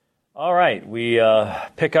All right, we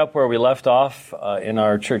pick up where we left off in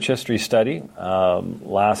our church history study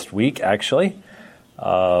last week, actually.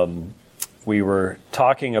 We were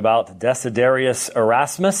talking about Desiderius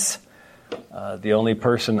Erasmus, the only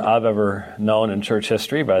person I've ever known in church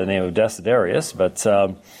history by the name of Desiderius. But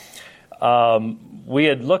we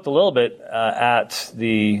had looked a little bit at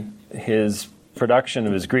his production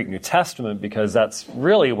of his Greek New Testament, because that's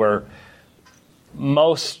really where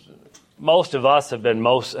most of us have been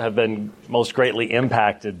most greatly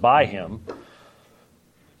impacted by him,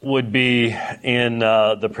 would be in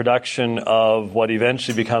the production of what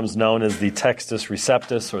eventually becomes known as the Textus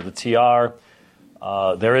Receptus, or the TR.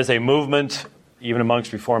 There is a movement, even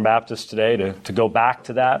amongst Reformed Baptists today, to go back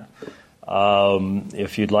to that.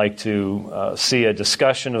 If you'd like to see a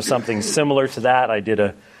discussion of something similar to that, I did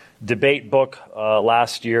a debate book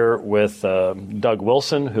last year with Doug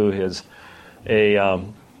Wilson, who is a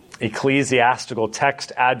ecclesiastical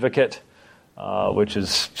text advocate, which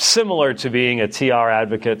is similar to being a TR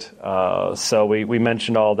advocate. So we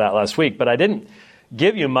mentioned all of that last week, but I didn't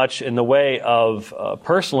give you much in the way of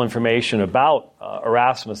personal information about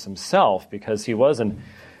Erasmus himself, because he was a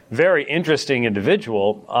very interesting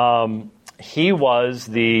individual. He was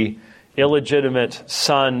the illegitimate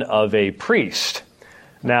son of a priest.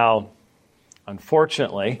 Now,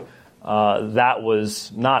 unfortunately, that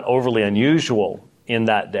was not overly unusual in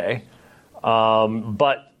that day,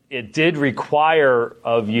 but it did require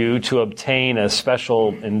of you to obtain a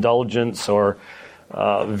special indulgence or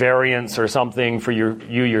variance or something for you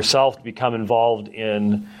yourself to become involved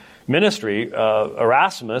in ministry.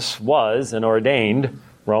 Erasmus was an ordained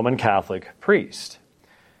Roman Catholic priest,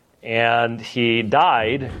 and he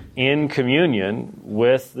died in communion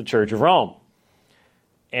with the Church of Rome.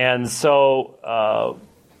 And so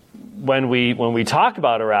when we talk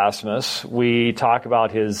about Erasmus, we talk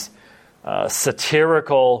about his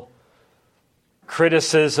satirical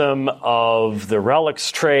criticism of the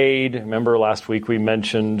relics trade. Remember last week we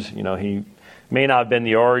mentioned, he may not have been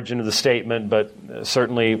the origin of the statement, but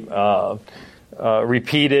certainly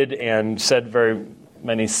repeated and said very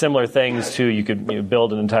many similar things to, you could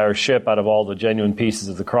build an entire ship out of all the genuine pieces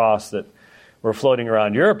of the cross that were floating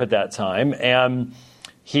around Europe at that time. And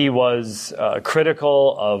he was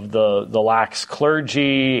critical of the lax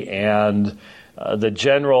clergy and the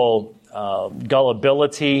general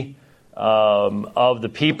gullibility of the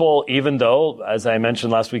people, even though, as I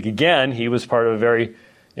mentioned last week again, he was part of a very,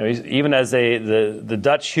 even as the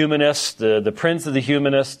Dutch humanist, the prince of the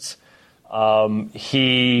humanists,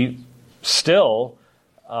 he still,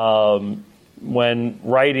 when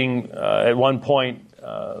writing at one point,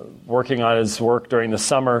 working on his work during the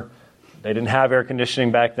summer, they didn't have air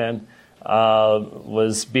conditioning back then,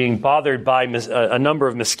 was being bothered by a number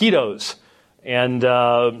of mosquitoes. And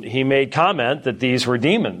he made comment that these were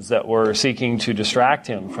demons that were seeking to distract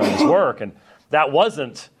him from his work. And that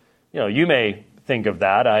wasn't, you may think of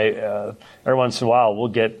that. Every once in a while we'll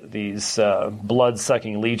get these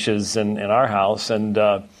blood-sucking leeches in our house. And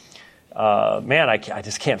man, I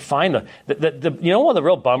just can't find them. One of the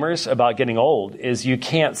real bummers about getting old is you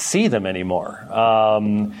can't see them anymore.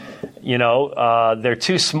 They're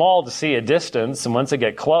too small to see at distance, and once they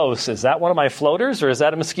get close, is that one of my floaters or is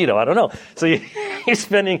that a mosquito? I don't know. So you're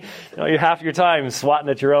spending half your time swatting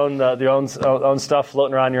at your own stuff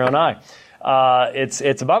floating around your own eye. It's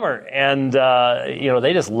a bummer, and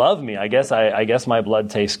they just love me. I guess my blood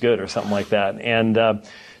tastes good or something like that, and.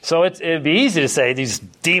 So it'd be easy to say these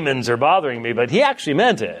demons are bothering me, but he actually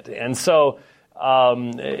meant it. And so,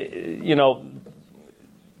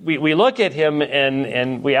 we look at him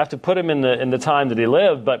and we have to put him in the time that he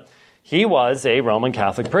lived, but he was a Roman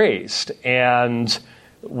Catholic priest. And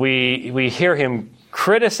we hear him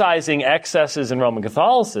criticizing excesses in Roman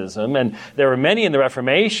Catholicism, and there were many in the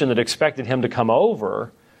Reformation that expected him to come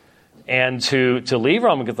over and to leave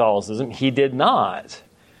Roman Catholicism. He did not.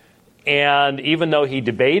 And even though he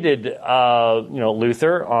debated,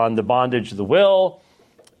 Luther on the bondage of the will,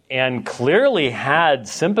 and clearly had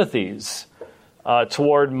sympathies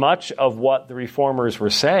toward much of what the reformers were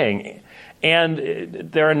saying, and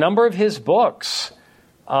there are a number of his books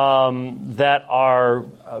that are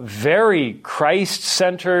very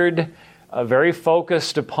Christ-centered, very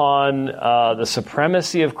focused upon the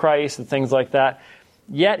supremacy of Christ and things like that.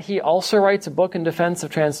 Yet he also writes a book in defense of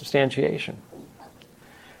transubstantiation.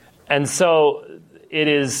 And so it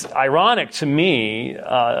is ironic to me,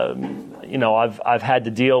 I've had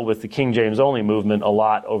to deal with the King James only movement a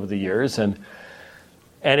lot over the years, and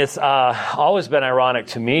it's always been ironic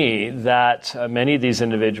to me that many of these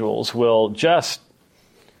individuals will just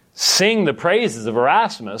sing the praises of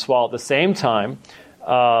Erasmus while at the same time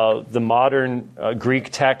the modern Greek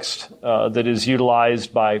text that is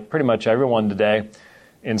utilized by pretty much everyone today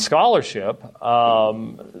in scholarship.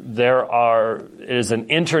 There is an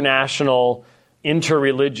international,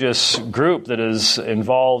 interreligious group that is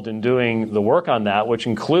involved in doing the work on that, which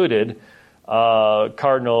included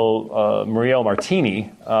Cardinal Mario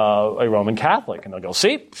Martini, a Roman Catholic, and they'll go,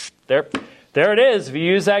 "See, there it is. If you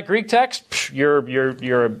use that Greek text, you're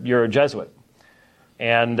a Jesuit."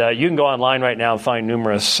 And you can go online right now and find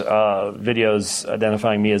numerous videos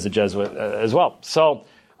identifying me as a Jesuit as well. So,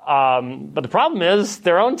 but the problem is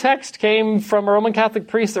their own text came from a Roman Catholic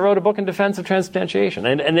priest that wrote a book in defense of transubstantiation,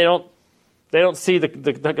 and they don't see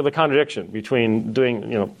the contradiction between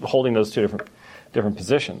holding those two different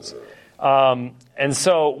positions. And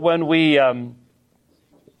so when we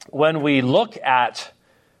look at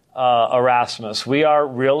Erasmus, we are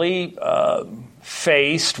really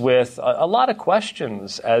faced with a lot of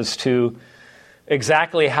questions as to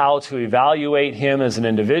exactly how to evaluate him as an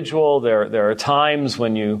individual. There are times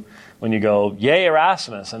when you go, "Yay,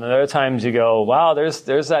 Erasmus," and then there are times you go, "Wow, there's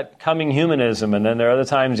that coming humanism," and then there are other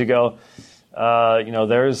times you go,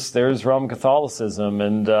 there's Roman Catholicism,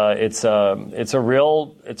 and it's a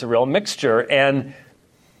real mixture, and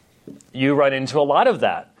you run into a lot of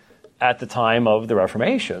that at the time of the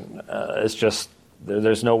Reformation. It's just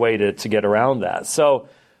there's no way to get around that. So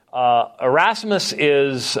Erasmus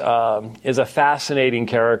is a fascinating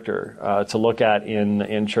character to look at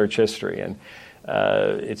in church history, and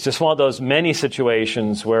it's just one of those many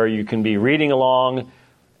situations where you can be reading along.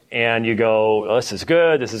 And you go, "Oh, this is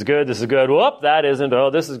good, this is good, this is good. Whoop, that isn't. Oh,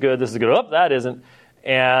 this is good, this is good. Whoop, that isn't."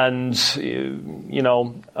 And,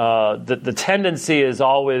 the tendency is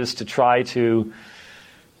always to try to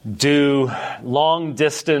do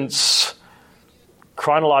long-distance,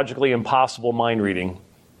 chronologically impossible mind reading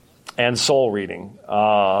and soul reading.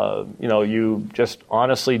 You just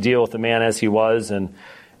honestly deal with the man as he was and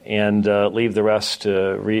leave the rest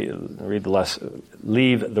to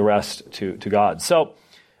God. So,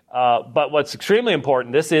 but what's extremely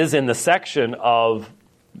important, this is in the section of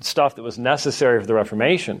stuff that was necessary for the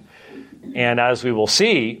Reformation. And as we will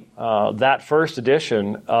see, that first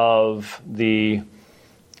edition of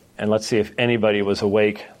and let's see if anybody was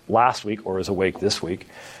awake last week or is awake this week.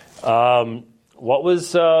 What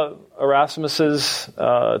was Erasmus's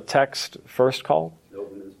text first called?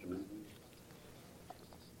 Novum Instrumentum.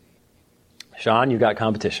 Sean, you got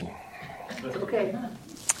competition. Okay.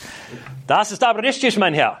 Das ist aber richtig,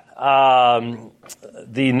 mein Herr.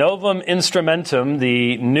 The Novum Instrumentum,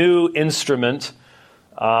 the new instrument,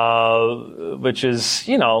 which is,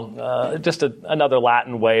 just another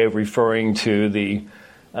Latin way of referring to the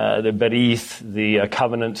berith, the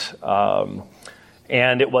covenant,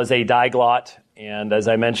 and it was a diglot. And as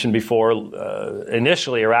I mentioned before,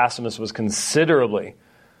 initially Erasmus was considerably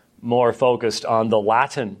more focused on the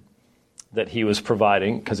Latin that he was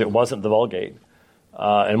providing because it wasn't the Vulgate.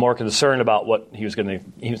 And more concerned about how he was going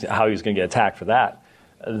to get attacked for that.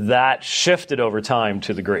 That shifted over time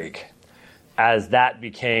to the Greek, as that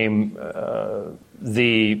became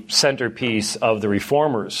the centerpiece of the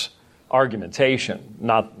Reformers' argumentation,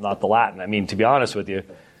 not the Latin. I mean, to be honest with you,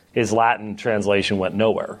 his Latin translation went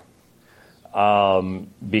nowhere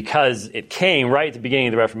because it came right at the beginning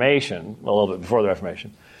of the Reformation, a little bit before the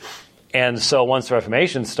Reformation. And so once the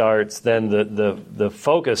Reformation starts, then the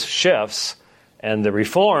focus shifts. And the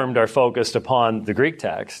Reformed are focused upon the Greek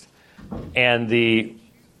text, and the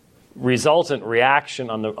resultant reaction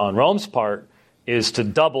on Rome's part is to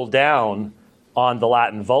double down on the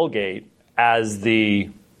Latin Vulgate as the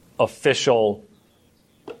official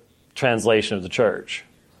translation of the church.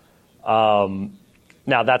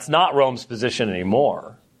 Now, that's not Rome's position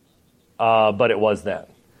anymore, but it was then.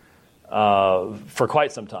 For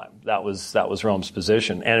quite some time, that was Rome's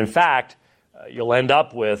position. And in fact, you'll end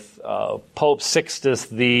up with Pope Sixtus,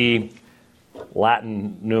 the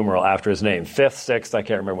Latin numeral after his name, 5th, 6th, I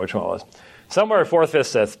can't remember which one it was. Somewhere 4th,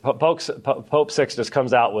 5th, 6th, Pope Sixtus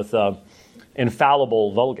comes out with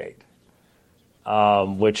infallible Vulgate,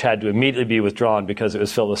 which had to immediately be withdrawn because it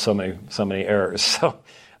was filled with so many errors. So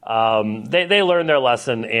they learned their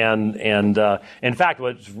lesson, and in fact,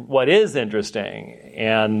 what is interesting,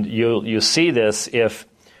 and you see this if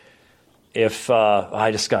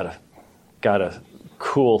I just got a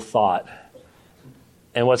cool thought.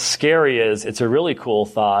 And what's scary is it's a really cool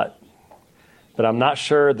thought, but I'm not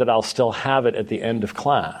sure that I'll still have it at the end of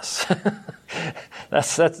class.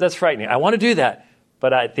 That's frightening. I want to do that,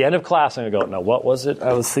 but at the end of class, I'm going to go, no, what was it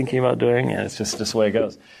I was thinking about doing? And it's just the way it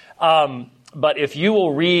goes. But if you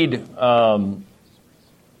will read, and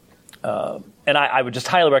I would just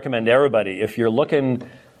highly recommend to everybody, if you're looking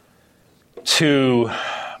to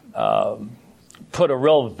put a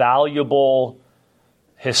real valuable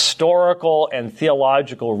historical and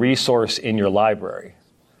theological resource in your library.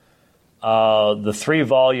 The 3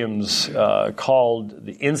 volumes called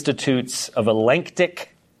The Institutes of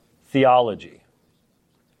Elenctic Theology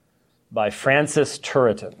by Francis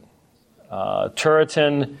Turretin.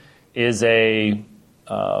 Turretin is a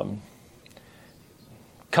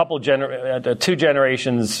 2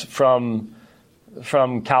 generations from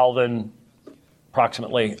Calvin,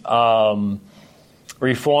 approximately.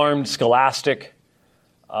 Reformed, scholastic.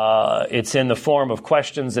 It's in the form of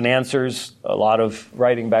questions and answers. A lot of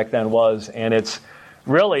writing back then was, and it's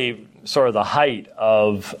really sort of the height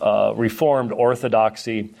of Reformed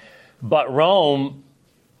orthodoxy. But Rome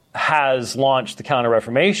has launched the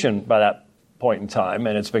Counter-Reformation by that point in time,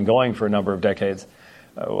 and it's been going for a number of decades,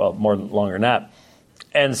 longer than that.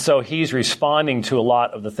 And so he's responding to a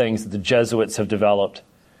lot of the things that the Jesuits have developed.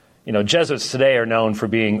 You know, Jesuits today are known for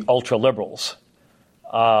being ultra-liberals.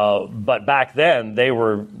 But back then, they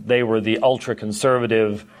were the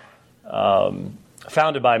ultra-conservative,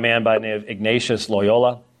 founded by a man by the name of Ignatius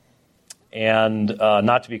Loyola, and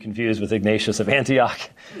not to be confused with Ignatius of Antioch.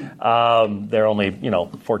 They're only,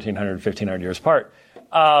 1,400, 1,500 years apart.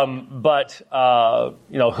 But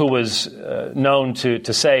who was known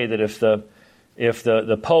to say that if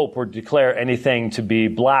the Pope were to declare anything to be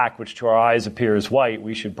black, which to our eyes appears white,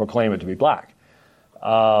 we should proclaim it to be black.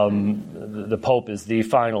 The Pope is the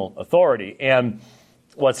final authority. And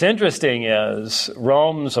what's interesting is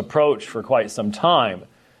Rome's approach for quite some time.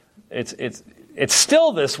 It's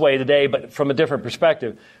still this way today, but from a different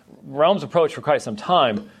perspective. Rome's approach for quite some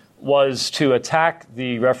time was to attack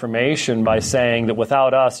the Reformation by saying that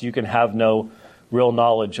without us, you can have no real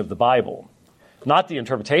knowledge of the Bible. Not the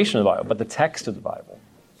interpretation of the Bible, but the text of the Bible.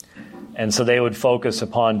 And so they would focus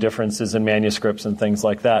upon differences in manuscripts and things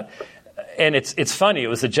like that. And it's funny, it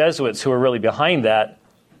was the Jesuits who were really behind that,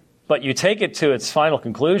 but you take it to its final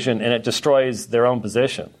conclusion and it destroys their own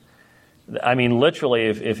position. I mean, literally,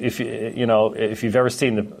 if you've ever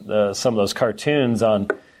seen some of those cartoons on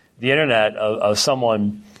the internet of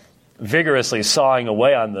someone vigorously sawing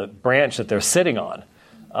away on the branch that they're sitting on,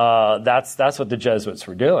 that's what the Jesuits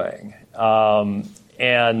were doing.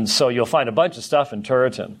 And so you'll find a bunch of stuff in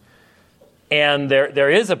Turretin. And there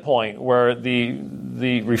is a point where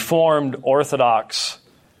the Reformed Orthodox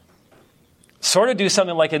sort of do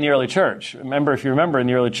something like in the early church. If you remember in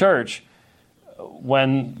the early church,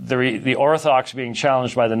 when the Orthodox being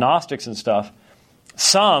challenged by the Gnostics and stuff,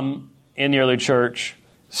 some in the early church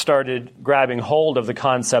started grabbing hold of the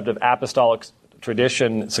concept of apostolic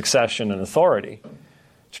tradition, succession, and authority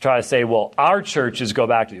to try to say, well, our churches go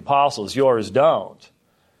back to the apostles, yours don't.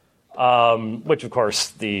 Which, of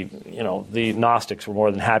course, the Gnostics were more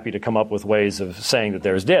than happy to come up with ways of saying that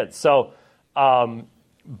theirs did. So,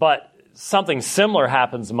 but something similar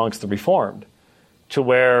happens amongst the Reformed, to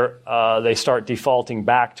where they start defaulting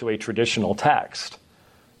back to a traditional text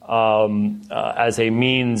as a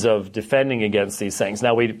means of defending against these things.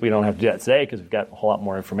 Now, we don't have to do that today because we've got a whole lot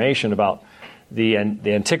more information about the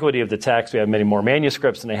antiquity of the text. We have many more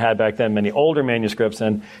manuscripts than they had back then, many older manuscripts,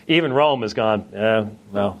 and even Rome has gone,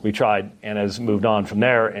 we tried, and has moved on from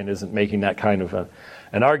there and isn't making that kind of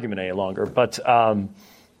an argument any longer. But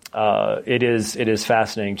it is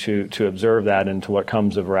fascinating to observe that and to what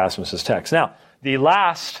comes of Erasmus's text. Now, the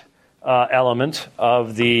last element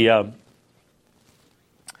of the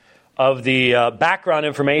background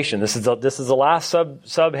information. This is the last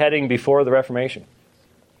subheading before the Reformation.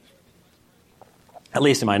 At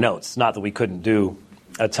least in my notes. Not that we couldn't do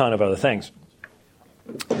a ton of other things.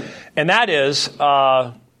 And that is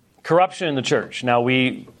corruption in the church. Now,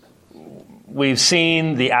 we've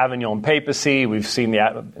seen the Avignon papacy. We've seen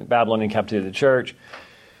the Babylonian captivity of the church.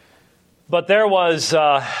 But there was...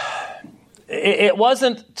 it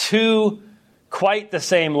wasn't to quite the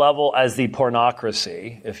same level as the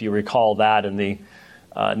pornocracy, if you recall that in the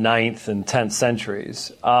 9th and 10th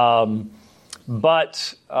centuries.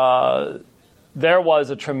 But there was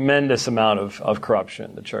a tremendous amount of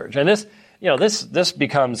corruption in the church. And this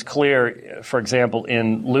becomes clear, for example,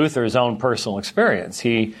 in Luther's own personal experience.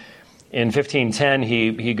 In 1510,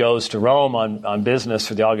 he goes to Rome on business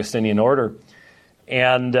for the Augustinian order.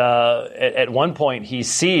 And at one point, he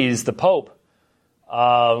sees the Pope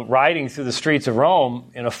riding through the streets of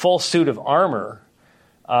Rome in a full suit of armor,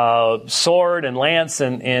 sword and lance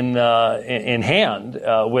in hand,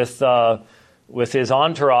 with his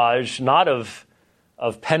entourage, not of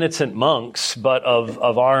penitent monks, but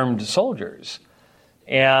of armed soldiers.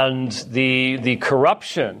 And the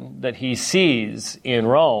corruption that he sees in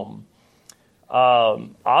Rome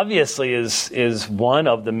obviously is one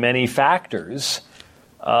of the many factors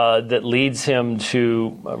that leads him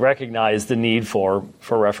to recognize the need for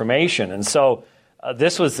Reformation. And so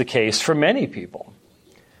this was the case for many people.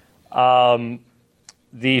 The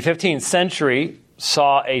 15th century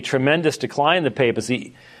saw a tremendous decline in the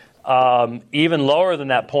papacy, even lower than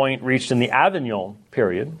that point reached in the Avignon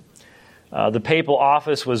period. The papal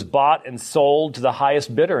office was bought and sold to the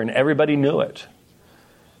highest bidder, and everybody knew it.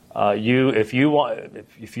 If you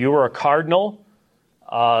were a cardinal,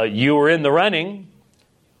 you were in the running,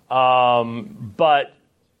 but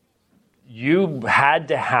you had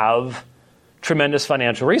to have tremendous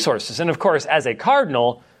financial resources. And of course, as a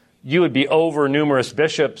cardinal, you would be over numerous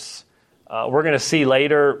bishops. We're going to see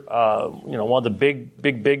later, one of the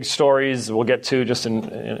big stories we'll get to just in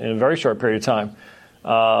a very short period of time.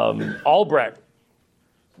 Albrecht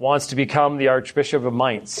wants to become the Archbishop of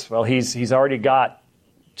Mainz. Well, he's already got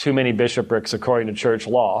too many bishoprics according to church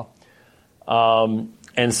law.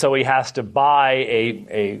 And so he has to buy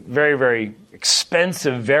a very, very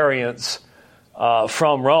expensive variance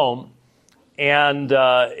from Rome. And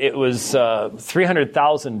it was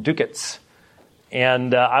 300,000 ducats.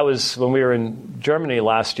 And when we were in Germany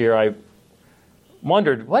last year, I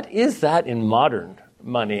wondered, what is that in modern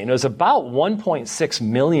money? And it was about $1.6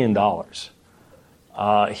 million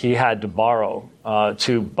he had to borrow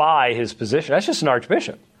to buy his position. That's just an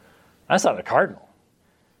archbishop. That's not a cardinal.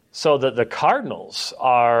 So that the cardinals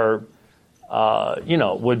are,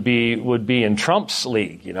 would be in Trump's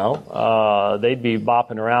league. They'd be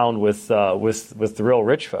bopping around with the real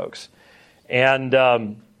rich folks,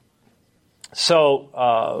 and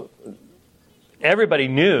so everybody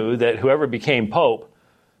knew that whoever became pope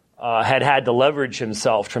had to leverage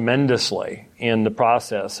himself tremendously in the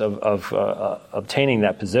process of obtaining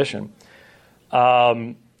that position,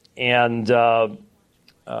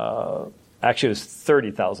 actually, it was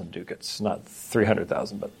 30,000 ducats, not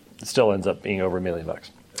 300,000, but it still ends up being over $1 million.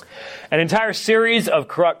 An entire series of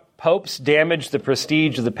corrupt popes damaged the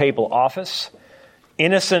prestige of the papal office.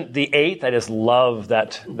 Innocent VIII, I just love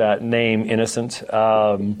that name, Innocent.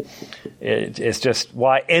 It's just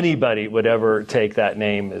why anybody would ever take that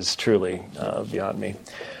name is truly beyond me.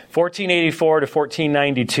 1484 to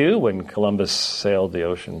 1492, when Columbus sailed the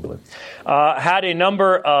ocean blue, had a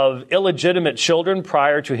number of illegitimate children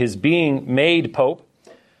prior to his being made pope.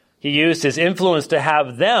 He used his influence to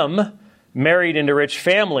have them married into rich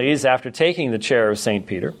families after taking the chair of St.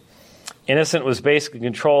 Peter. Innocent was basically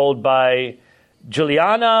controlled by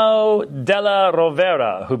Giuliano della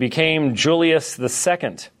Rovera, who became Julius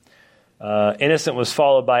II. Innocent was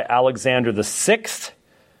followed by Alexander VI,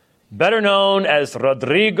 better known as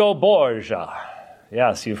Rodrigo Borgia.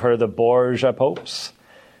 Yes, you've heard of the Borgia popes.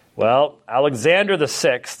 Well, Alexander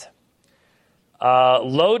VI,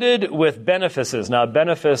 loaded with benefices. Now,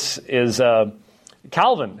 benefice is,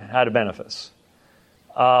 Calvin had a benefice.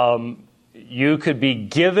 You could be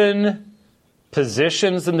given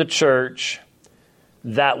positions in the church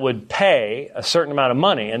that would pay a certain amount of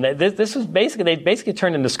money. And this was they basically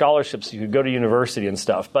turned into scholarships. So you could go to university and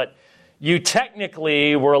stuff. But you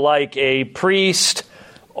technically were like a priest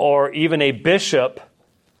or even a bishop,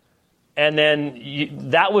 and then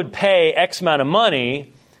that would pay X amount of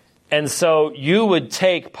money, and so you would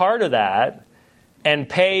take part of that and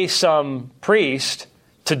pay some priest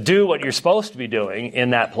to do what you're supposed to be doing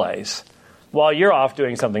in that place while you're off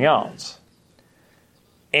doing something else.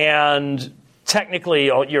 And technically,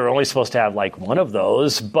 you're only supposed to have like one of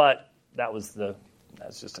those, but that's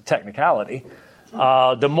just a technicality.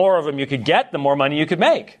 The more of them you could get, the more money you could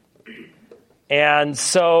make. And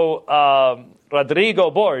so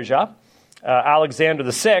Rodrigo Borgia, Alexander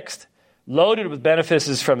VI, loaded with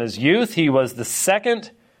benefices from his youth. He was the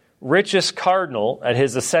second richest cardinal at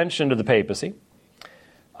his ascension to the papacy.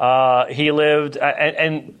 He lived,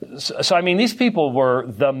 so I mean, these people were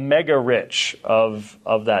the mega rich of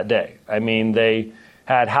that day. I mean, they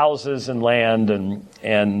had houses and land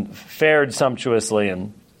and fared sumptuously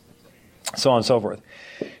and so on and so forth.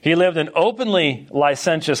 He lived an openly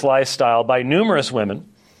licentious lifestyle by numerous women.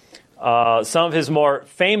 Some of his more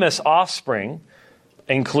famous offspring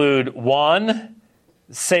include Juan,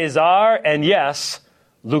 Caesar, and yes,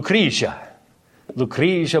 Lucrezia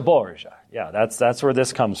Borgia. Yeah, that's where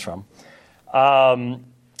this comes from.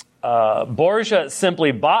 Borgia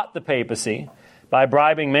simply bought the papacy by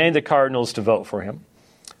bribing many of the cardinals to vote for him.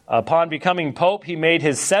 Upon becoming pope, he made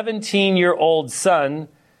his 17-year-old son,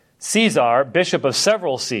 Caesar, bishop of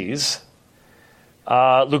several sees.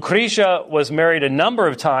 Lucrezia was married a number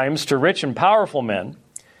of times to rich and powerful men.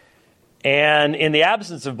 And in the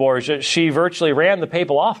absence of Borgia, she virtually ran the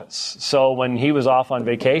papal office. So when he was off on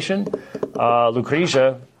vacation,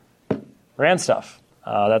 Lucrezia ran stuff.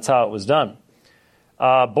 That's how it was done.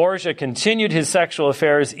 Borgia continued his sexual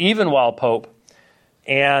affairs even while Pope,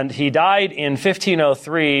 and he died in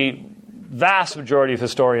 1503. Vast majority of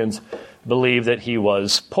historians believe that he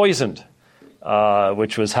was poisoned,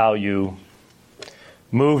 which was how you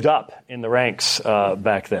moved up in the ranks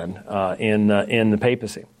back then in the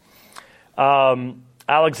papacy.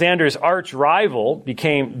 Alexander's arch rival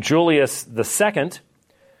became Julius II,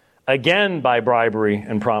 again by bribery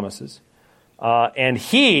and promises. And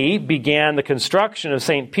he began the construction of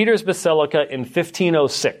St. Peter's Basilica in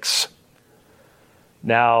 1506.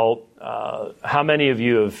 Now, how many of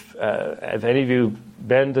you have any of you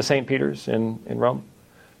been to St. Peter's in Rome?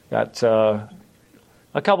 Got a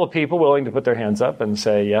couple of people willing to put their hands up and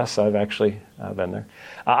say, yes, I've actually been there.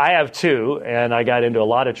 I have too, and I got into a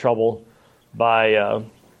lot of trouble by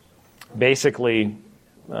basically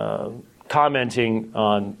commenting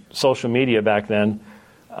on social media back then,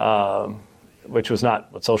 which was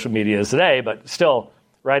not what social media is today, but still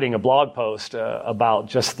writing a blog post about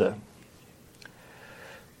just the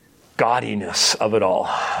gaudiness of it all.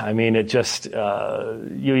 I mean, it just,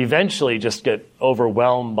 you eventually just get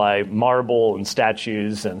overwhelmed by marble and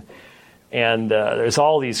statues, and there's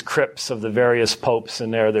all these crypts of the various popes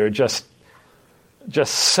in there. They're just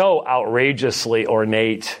so outrageously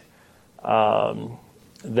ornate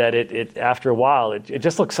that it after a while it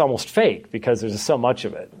just looks almost fake because there's so much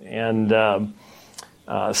of it. And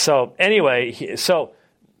so anyway, so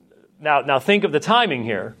now think of the timing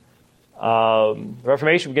here. The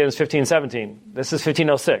Reformation begins 1517. This is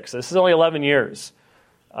 1506. This is only 11 years.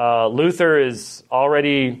 Luther is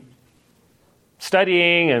already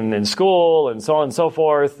studying and in school and so on and so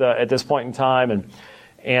forth at this point in time,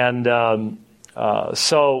 and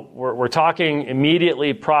so we're talking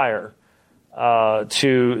immediately prior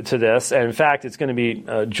to this, and in fact, it's going to be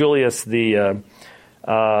Julius the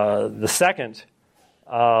second,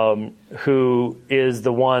 who is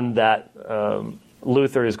the one that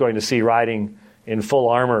Luther is going to see riding in full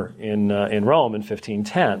armor in Rome in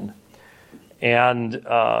 1510, and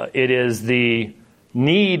it is the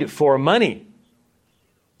need for money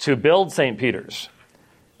to build St. Peter's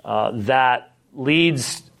that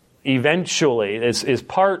leads eventually is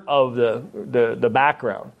part of the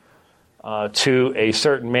background to a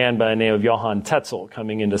certain man by the name of Johann Tetzel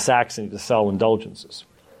coming into Saxony to sell indulgences.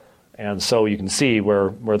 And so you can see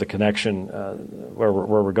where the connection, where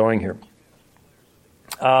we're going here.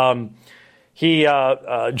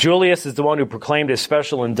 Julius is the one who proclaimed a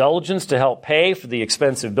special indulgence to help pay for the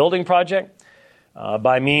expensive building project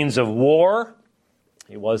by means of war.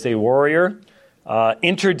 He was a warrior.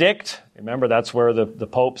 Interdict, remember that's where the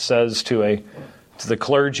Pope says to the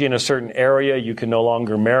clergy in a certain area, you can no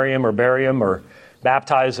longer marry him or bury him or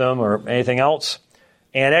baptize him or anything else.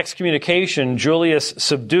 And excommunication, Julius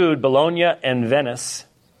subdued Bologna and Venice,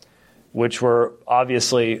 which were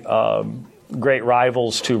obviously great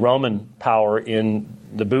rivals to Roman power in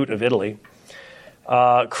the boot of Italy.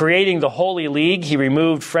 Creating the Holy League, he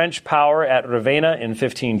removed French power at Ravenna in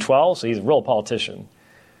 1512, so he's a real politician.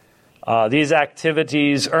 These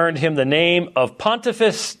activities earned him the name of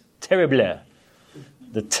Pontifex Terrible,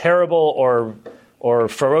 the terrible or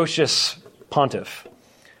ferocious pontiff.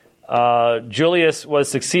 Julius was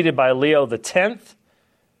succeeded by Leo X,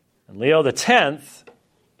 and Leo X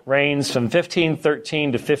reigns from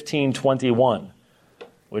 1513 to 1521,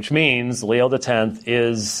 which means Leo X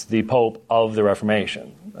is the Pope of the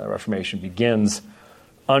Reformation. The Reformation begins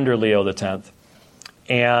under Leo X.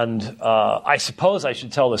 And I suppose I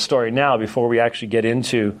should tell the story now before we actually get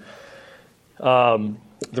into the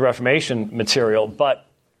Reformation material. But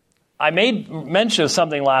I made mention of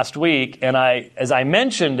something last week, and as I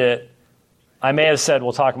mentioned it, I may have said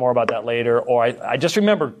we'll talk more about that later, or I just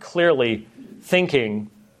remember clearly thinking,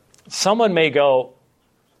 someone may go,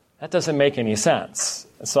 that doesn't make any sense.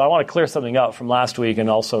 So I want to clear something up from last week and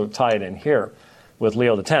also tie it in here with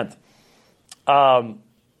Leo X.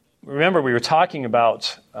 Remember, we were talking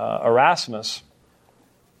about Erasmus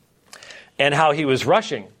and how he was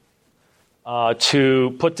rushing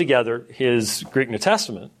to put together his Greek New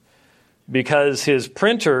Testament because his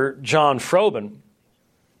printer, John Froben,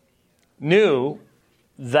 knew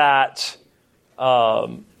that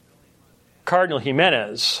Cardinal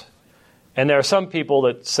Jimenez, and there are some people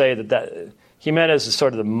that say that Jimenez is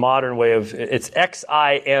sort of the modern way of, it's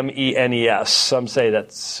Ximenes. Some say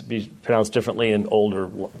that's be pronounced differently in older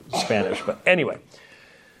Spanish. But anyway,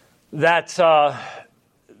 that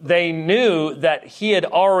they knew that he had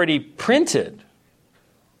already printed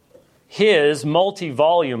his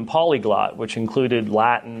multi-volume polyglot, which included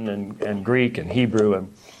Latin and Greek and Hebrew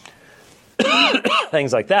and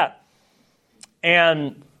things like that.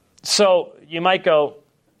 And so you might go,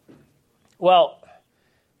 well,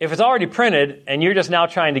 if it's already printed and you're just now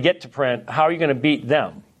trying to get to print, how are you going to beat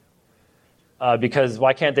them? Because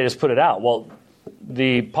why can't they just put it out? Well,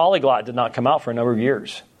 the polyglot did not come out for a number of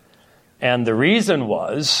years. And the reason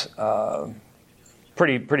was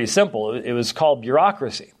pretty simple. It was called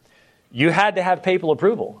bureaucracy. You had to have papal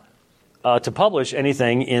approval to publish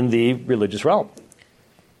anything in the religious realm.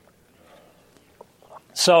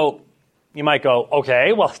 So you might go,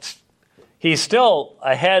 okay, well, he's still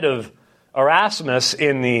ahead of Erasmus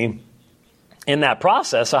in that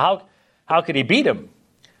process. So how could he beat him?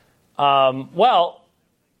 Froben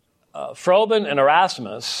and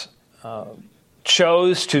Erasmus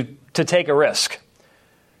chose to take a risk.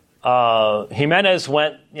 Jimenez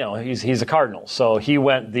went, he's a cardinal, so he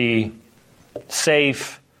went the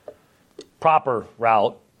safe, proper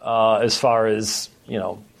route as far as,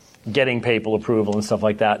 getting papal approval and stuff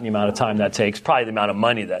like that, and the amount of time that takes, probably the amount of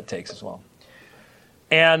money that takes as well.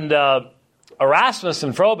 And Erasmus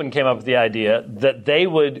and Froben came up with the idea that they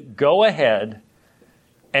would go ahead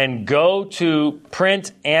and go to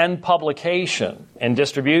print and publication and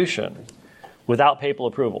distribution without papal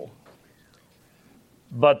approval.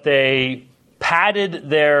 But they padded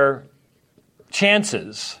their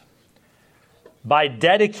chances by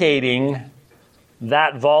dedicating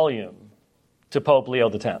that volume to Pope Leo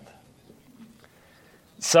X.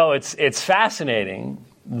 So it's fascinating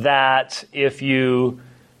that if you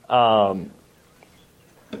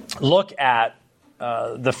look at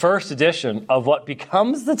the first edition of what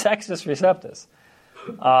becomes the Textus Receptus,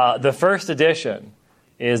 the first edition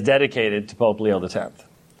is dedicated to Pope Leo X.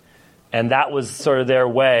 And that was sort of their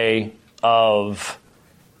way of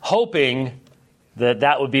hoping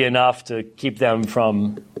that would be enough to keep them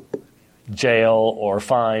from jail or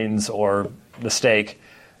fines or the stake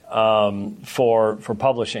for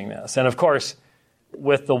publishing this. And of course,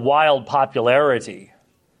 with the wild popularity,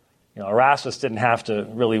 Erasmus didn't have to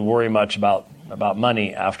really worry much about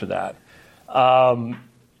money after that.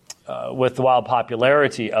 With the wild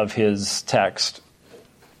popularity of his text,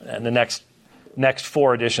 and the next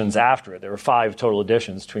 4 editions after it, there were 5 total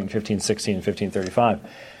editions between 1516 and 1535.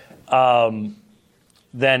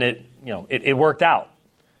 Then it worked out.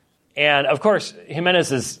 And of course,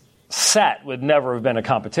 Jimenez's set would never have been a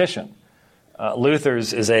competition.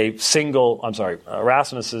 Erasmus's is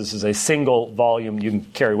a single volume you can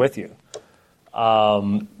carry with you.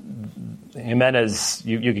 Jimenez,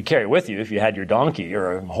 you could carry with you if you had your donkey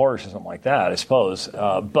or a horse or something like that, I suppose.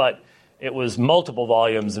 But it was multiple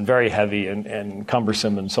volumes and very heavy and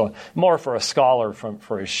cumbersome and so on. More for a scholar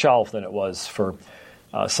for his shelf than it was for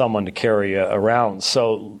someone to carry around.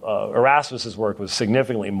 So Erasmus's work was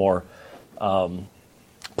significantly more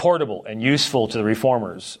portable and useful to the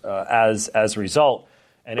reformers as a result.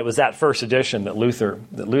 And it was that first edition that Luther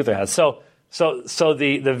has. So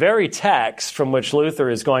the very text from which Luther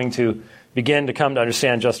is going to begin to come to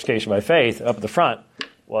understand justification by faith up at the front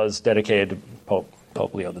was dedicated to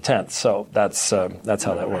Pope Leo X. So that's how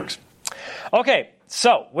that works. Okay,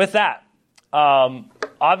 so with that,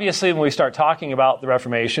 obviously when we start talking about the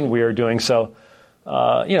Reformation, we are doing so,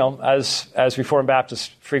 as Reformed Baptists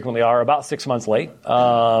frequently are, about 6 months late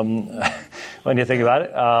when you think about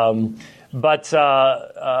it. But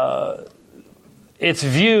it's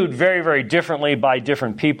viewed very, very differently by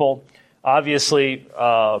different people. Obviously,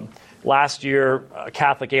 last year,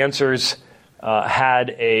 Catholic Answers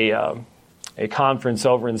had a conference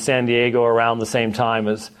over in San Diego around the same time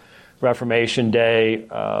as Reformation Day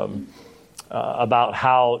about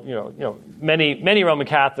how many Roman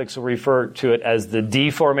Catholics will refer to it as the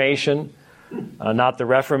Deformation, not the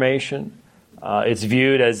Reformation. It's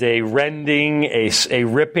viewed as a rending, a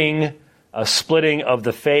ripping, a splitting of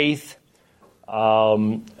the faith.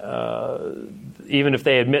 Even if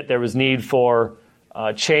they admit there was need for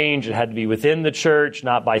change, it had to be within the church,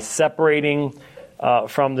 not by separating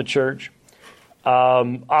from the church.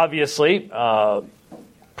 Obviously,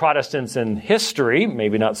 Protestants in history,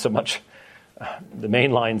 maybe not so much the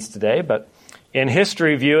main lines today, but in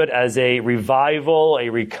history view it as a revival, a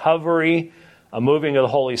recovery, a moving of the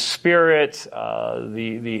Holy Spirit,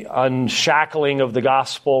 the unshackling of the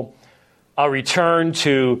gospel, a return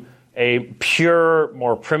to a pure,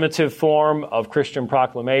 more primitive form of Christian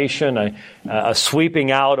proclamation, a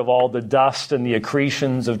sweeping out of all the dust and the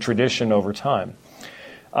accretions of tradition over time.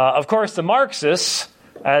 Of course, the Marxists,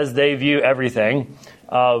 as they view everything,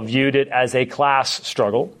 viewed it as a class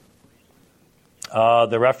struggle.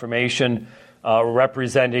 The Reformation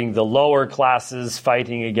representing the lower classes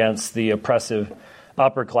fighting against the oppressive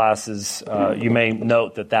upper classes. You may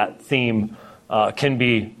note that theme can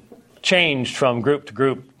be changed from group to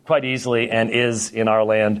group quite easily and is in our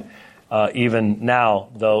land even now,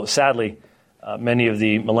 though sadly many of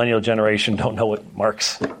the millennial generation don't know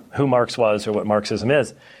who Marx was or what Marxism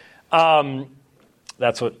is.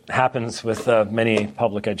 That's what happens with many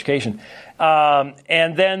public education.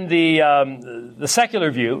 And then the secular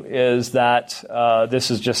view is that this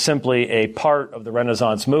is just simply a part of the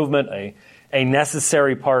Renaissance movement, a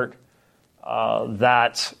necessary part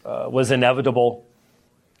that was inevitable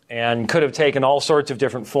and could have taken all sorts of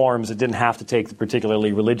different forms. It didn't have to take the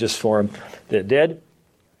particularly religious form that it did.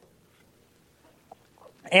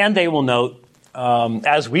 And they will note,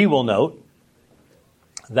 as we will note,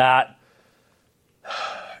 that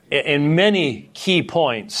in many key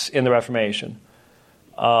points in the Reformation,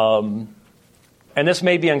 and this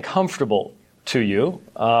may be uncomfortable to you.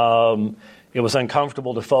 It was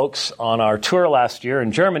uncomfortable to folks on our tour last year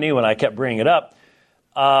in Germany when I kept bringing it up,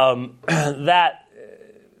 that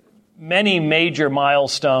many major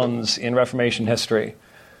milestones in Reformation history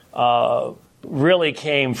really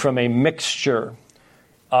came from a mixture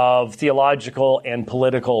of theological and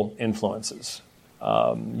political influences.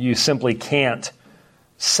 You simply can't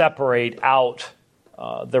separate out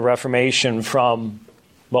the Reformation from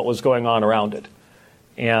what was going on around it.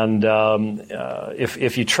 And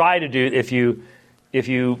if you try to if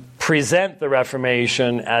you present the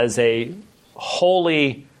Reformation as a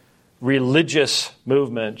wholly religious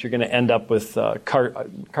movement, you're going to end up with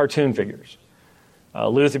cartoon figures.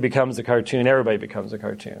 Luther becomes a cartoon, everybody becomes a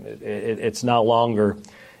cartoon. It's no longer,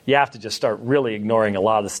 you have to just start really ignoring a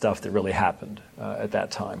lot of the stuff that really happened at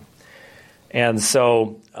that time. And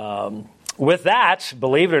so with that,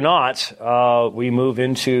 believe it or not, we move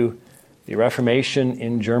into the Reformation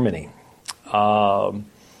in Germany.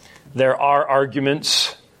 There are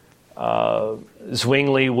arguments.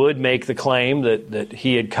 Zwingli would make the claim that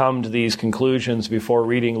he had come to these conclusions before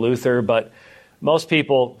reading Luther, but most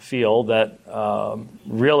people feel that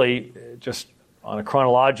really just on a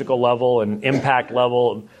chronological level and impact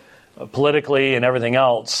level, politically and everything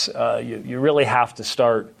else, you really have to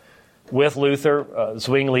start with Luther.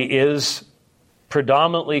 Zwingli is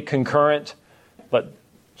predominantly concurrent, but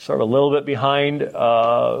sort of a little bit behind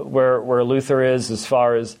where Luther is as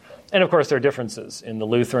far as, and of course there are differences in the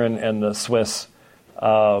Lutheran and the Swiss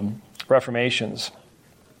Reformations.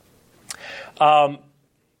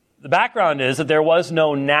 The background is that there was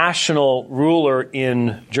no national ruler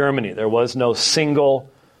in Germany. There was no single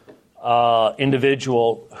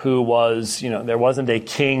individual who was, there wasn't a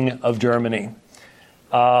king of Germany.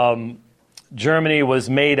 Germany was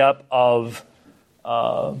made up of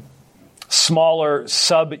smaller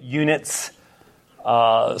subunits,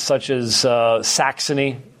 such as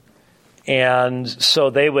Saxony, and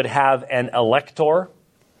so they would have an elector,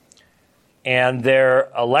 and their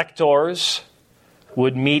electors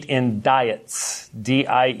would meet in diets,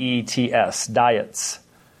 D-I-E-T-S, diets.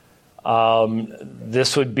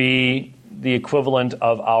 This would be the equivalent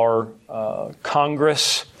of our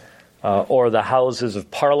Congress or the Houses of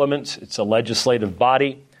Parliament. It's a legislative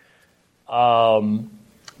body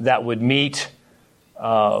that would meet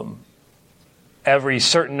every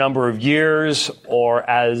certain number of years, or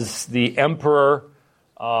as the emperor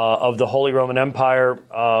of the Holy Roman Empire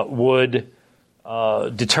would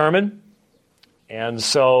determine. And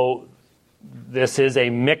so this is a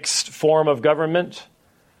mixed form of government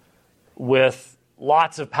with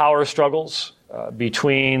lots of power struggles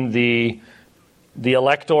between the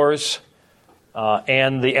electors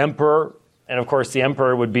and the emperor. And of course, the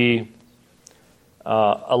emperor would be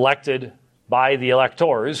elected by the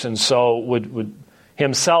electors, and so would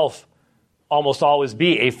himself almost always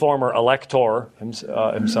be a former elector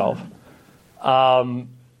himself.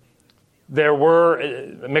 There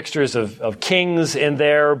were mixtures of kings in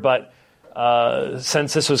there, but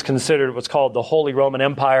since this was considered what's called the Holy Roman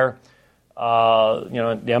Empire,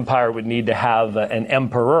 the empire would need to have an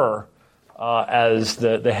emperor as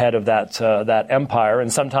the head of that empire,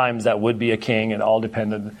 and sometimes that would be a king. It all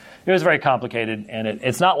depended. It was very complicated, and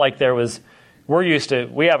it's not like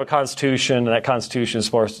we have a constitution, and that constitution is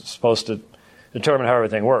supposed to determine how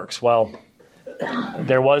everything works. Well,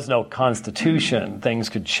 there was no constitution. Things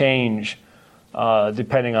could change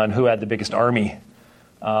depending on who had the biggest army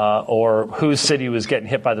or whose city was getting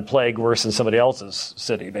hit by the plague worse than somebody else's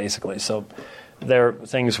city, basically. So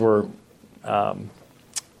things were a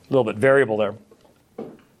little bit variable there.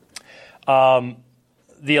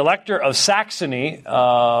 The Elector of Saxony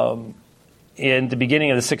in the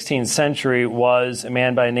beginning of the 16th century was a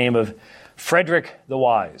man by the name of Frederick the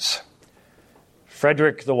Wise.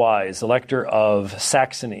 Frederick the Wise, Elector of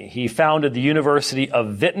Saxony. He founded the University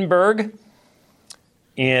of Wittenberg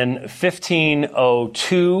in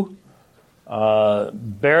 1502,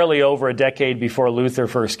 barely over a decade before Luther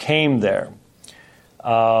first came there.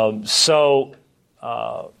 You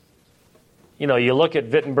look at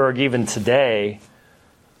Wittenberg even today,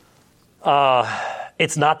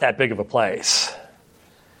 it's not that big of a place.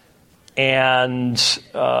 And,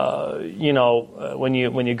 when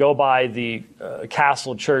you go by the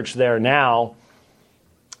castle church there now,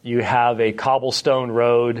 you have a cobblestone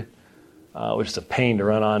road, which is a pain to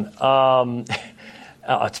run on.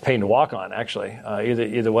 It's a pain to walk on, actually,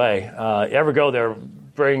 either way. You ever go there,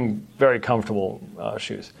 bring very comfortable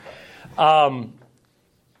shoes.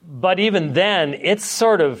 But even then, it's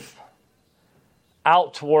sort of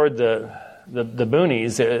out toward the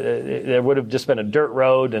boonies. There would have just been a dirt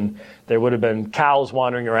road, and there would have been cows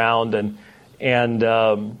wandering around, and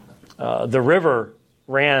the river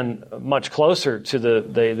ran much closer to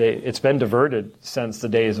it's been diverted since the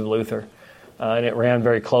days of Luther, and it ran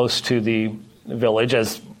very close to the village,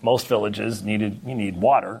 as most villages you need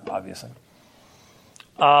water, obviously.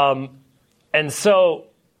 And so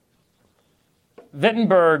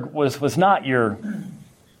Wittenberg was not your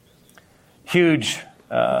huge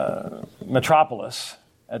metropolis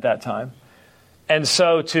at that time. And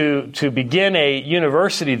so to begin a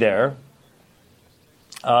university there,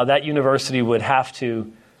 that university would have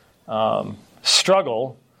to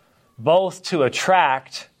struggle both to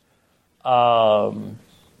attract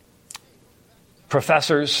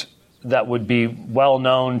professors that would be well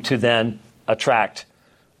known to then attract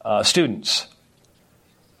students.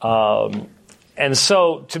 And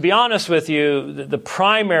so, to be honest with you, the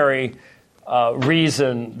primary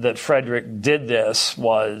reason that Frederick did this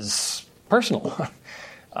was personal.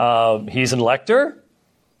 He's an elector.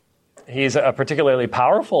 He's a particularly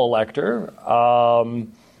powerful elector.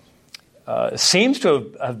 Seems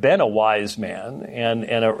to have been a wise man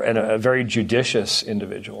and a very judicious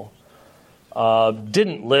individual.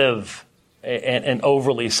 Didn't live an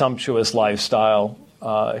overly sumptuous lifestyle.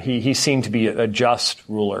 He seemed to be a just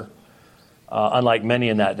ruler, unlike many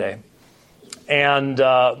in that day.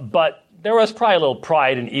 But there was probably a little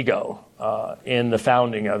pride and ego in the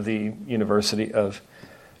founding of the University of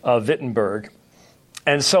Wittenberg.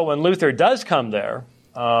 And so when Luther does come there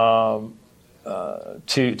to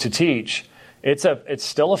teach, it's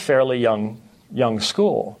still a fairly young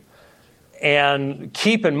school. And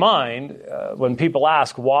keep in mind, when people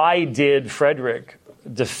ask, why did Frederick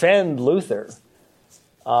defend Luther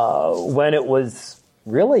when it was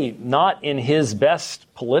really not in his best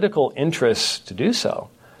political interests to do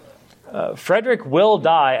so? Frederick will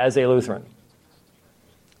die as a Lutheran,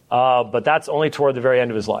 but that's only toward the very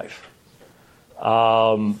end of his life.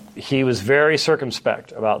 He was very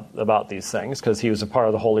circumspect about these things because he was a part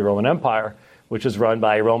of the Holy Roman Empire, which was run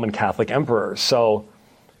by a Roman Catholic emperor. So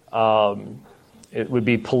it would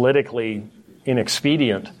be politically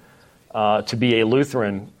inexpedient to be a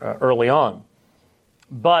Lutheran early on.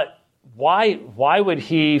 But why would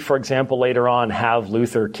he, for example, later on have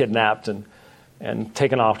Luther kidnapped and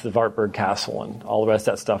taken off to the Wartburg Castle and all the rest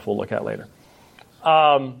of that stuff we'll look at later?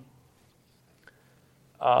 Part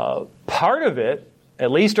of it, at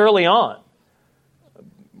least early on,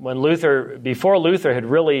 before Luther had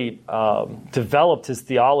really developed his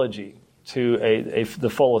theology to the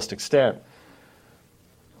fullest extent,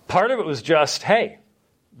 part of it was just, hey,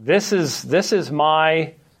 this is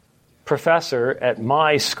my professor at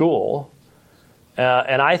my school,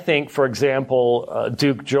 and I think, for example,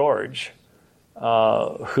 Duke George,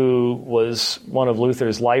 who was one of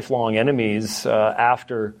Luther's lifelong enemies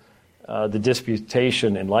after the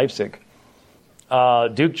disputation in Leipzig.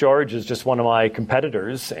 Duke George is just one of my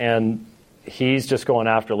competitors, and he's just going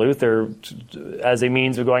after Luther as a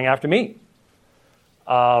means of going after me.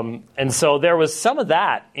 And so there was some of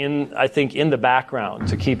that in the background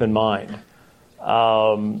to keep in mind,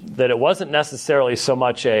 that it wasn't necessarily so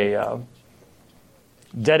much a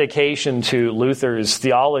dedication to Luther's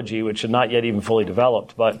theology, which had not yet even fully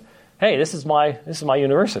developed, but hey, this is my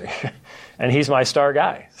university, and he's my star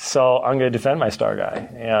guy, so I'm going to defend my star guy.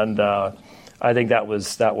 And I think that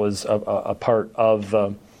was a part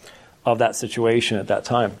of that situation at that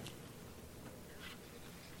time.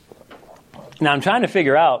 Now I'm trying to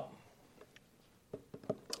figure out,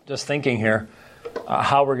 just thinking here,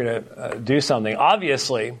 how we're going to do something.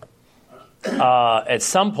 Obviously, at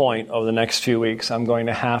some point over the next few weeks, I'm going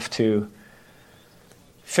to have to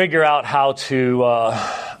figure out how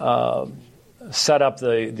to set up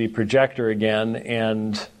the projector again.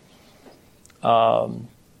 And I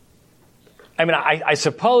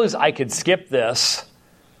suppose I could skip this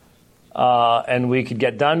and we could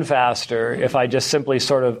get done faster if I just simply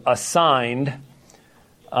sort of assigned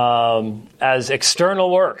as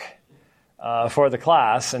external work for the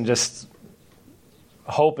class and just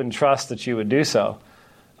hope and trust that you would do so.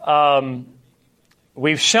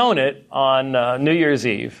 We've shown it on New Year's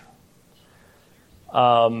Eve.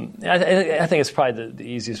 I think it's probably the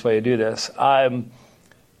easiest way to do this.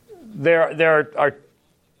 There are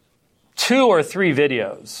 2 or 3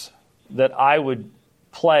 videos that I would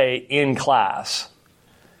play in class.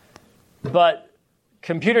 But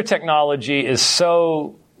computer technology is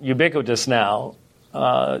so ubiquitous now,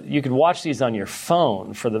 you could watch these on your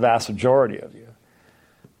phone for the vast majority of you.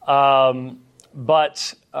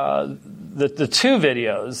 But the 2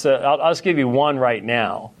 videos, I'll just give you one right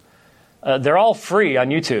now. They're all free on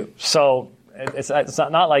YouTube. So it's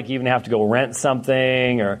not like you even have to go rent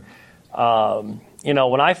something or,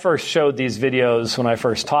 when I first showed these videos, when I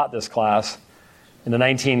first taught this class in the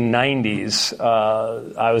 1990s,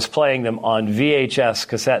 I was playing them on VHS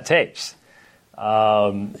cassette tapes.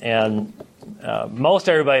 And most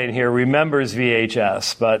everybody in here remembers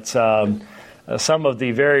VHS, but some of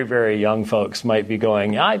the very, very young folks might be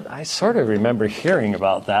going, I sort of remember hearing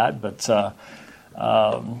about that, but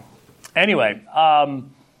anyway,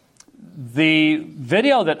 the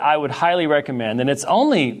video that I would highly recommend, and it's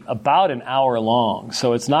only about an hour long,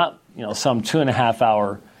 so it's not some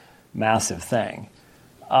 2.5-hour massive thing.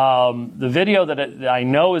 The video that I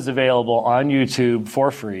know is available on YouTube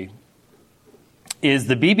for free is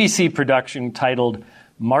the BBC production titled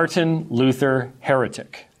Martin Luther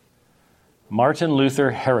Heretic. Martin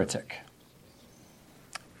Luther Heretic.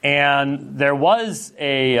 And there was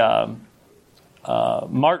a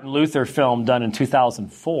Martin Luther film done in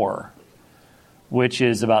 2004, which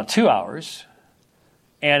is about 2 hours,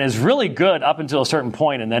 and is really good up until a certain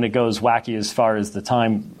point, and then it goes wacky as far as the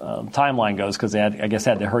timeline goes, because they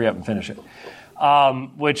had to hurry up and finish it.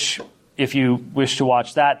 Which, if you wish to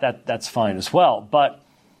watch that's fine as well. But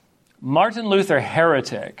Martin Luther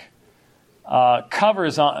Heretic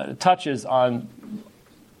touches on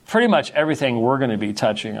pretty much everything we're going to be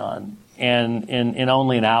touching on, and in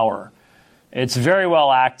only an hour. It's very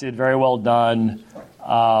well acted, very well done.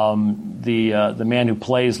 The man who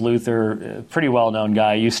plays Luther, a pretty well known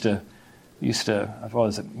guy, used to what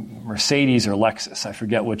was it, Mercedes or Lexus? I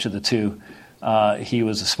forget which of the two. He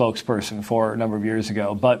was a spokesperson for a number of years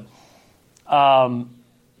ago. But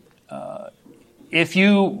if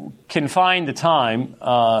you can find the time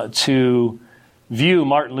to view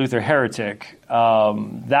Martin Luther Heretic,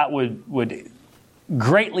 that would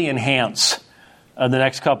greatly enhance the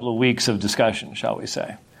next couple of weeks of discussion, shall we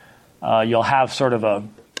say. You'll have sort of a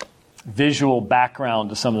visual background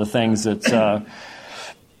to some of the things that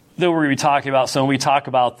we'll be talking about. So when we talk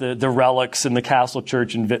about the relics in the Castle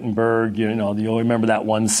Church in Wittenberg, you'll remember that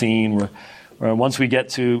one scene where once we get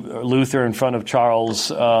to Luther in front of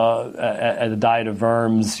Charles at the Diet of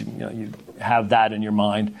Worms, you have that in your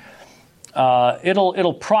mind.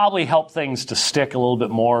 It'll probably help things to stick a little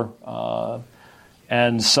bit more.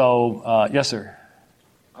 And so, yes, sir.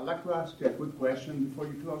 I'd like to ask a quick question before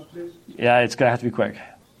you close, please. Yeah, it's going to have to be quick.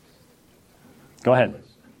 Go ahead.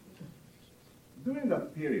 During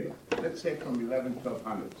that period, let's say from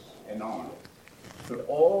 1200s and on, to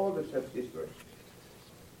all the church history,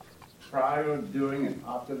 prior, during, and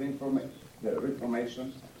after the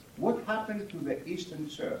Reformation, what happened to the Eastern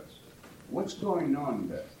Church? What's going on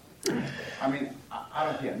there? I mean, I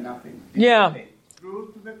don't hear nothing. Did they stay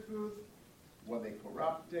true to the truth? Were they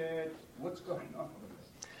corrupted? What's going on with this?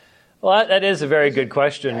 Well, that is a very good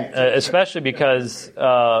question, especially because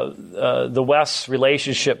the West's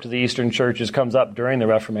relationship to the Eastern churches comes up during the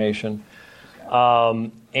Reformation.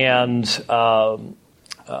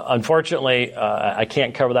 Unfortunately, I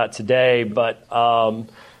can't cover that today, but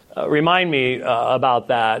remind me about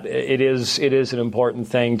that. It is an important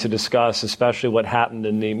thing to discuss, especially what happened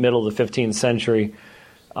in the middle of the 15th century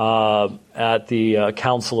at the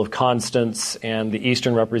Council of Constance and the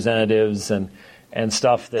Eastern representatives and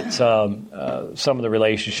stuff that some of the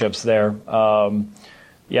relationships there.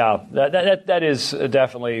 That is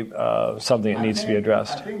definitely something that needs to be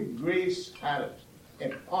addressed. I think Greece had a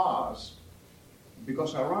pause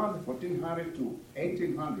because around 1400 to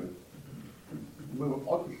 1800, we were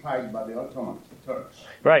occupied by the Ottoman Turks.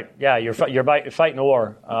 Right. Yeah, you're fighting a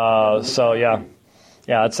war. That's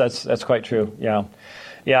quite true. Yeah.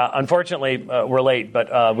 Unfortunately, we're late,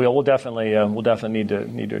 but we'll definitely need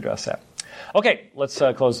to address that. Okay, let's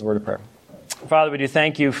close the word of prayer. Father, we do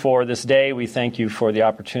thank you for this day. We thank you for the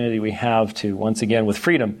opportunity we have to, once again, with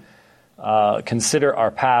freedom, consider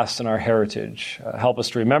our past and our heritage. Help us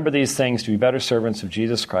to remember these things, to be better servants of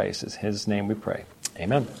Jesus Christ. In his name we pray.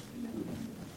 Amen.